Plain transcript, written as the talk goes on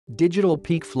Digital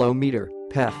Peak Flow Meter,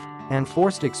 PEF, and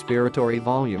Forced Expiratory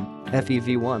Volume,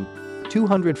 FEV1.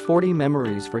 240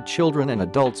 memories for children and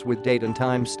adults with date and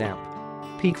time stamp.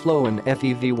 Peak flow and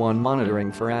FEV1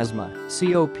 monitoring for asthma,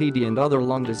 COPD and other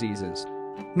lung diseases.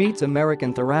 Meets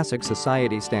American Thoracic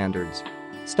Society standards.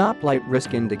 Stoplight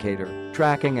risk indicator,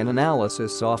 tracking and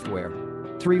analysis software.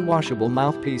 3 washable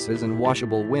mouthpieces and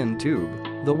washable wind tube.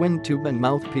 The wind tube and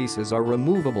mouthpieces are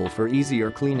removable for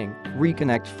easier cleaning.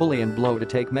 Reconnect fully and blow to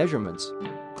take measurements.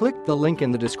 Click the link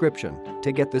in the description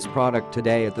to get this product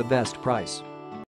today at the best price.